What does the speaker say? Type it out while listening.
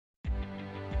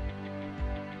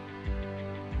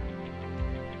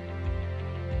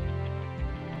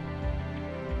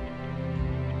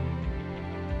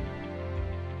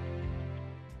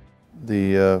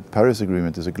The Paris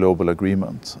Agreement is a global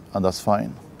agreement, and that's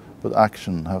fine, but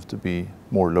action have to be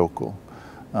more local,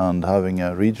 and having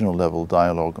a regional level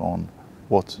dialogue on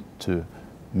what to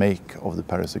make of the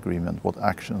Paris Agreement, what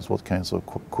actions, what kinds of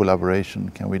collaboration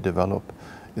can we develop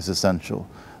is essential.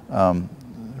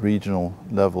 Regional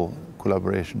level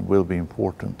collaboration will be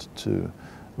important to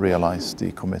realize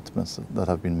the commitments that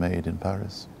have been made in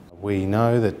Paris. We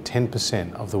know that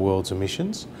 10% of the world's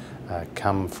emissions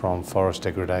come from forest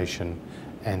degradation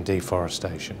and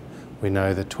deforestation. We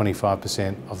know that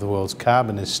 25% of the world's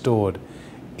carbon is stored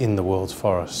in the world's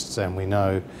forests, and we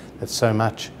know that so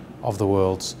much of the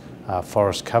world's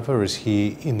forest cover is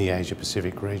here in the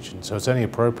Asia-Pacific region. So it's only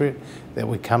appropriate that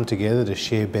we come together to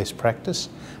share best practice,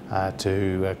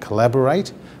 to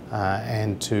collaborate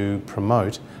and to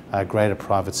promote greater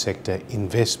private sector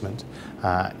investment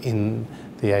in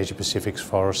the Asia-Pacific's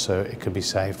forests so it can be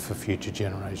saved for future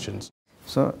generations.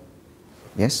 So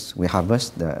yes, we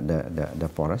harvest the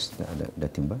forest, the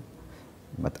timber,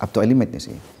 but up to a limit, you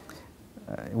see.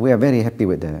 We are very happy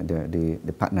with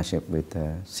the partnership with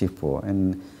CIFOR,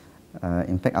 and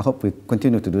in fact, I hope we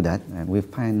continue to do that, and we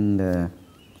find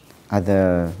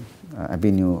other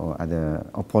avenue or other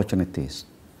opportunities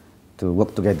to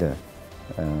work together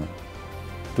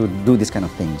to do this kind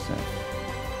of things.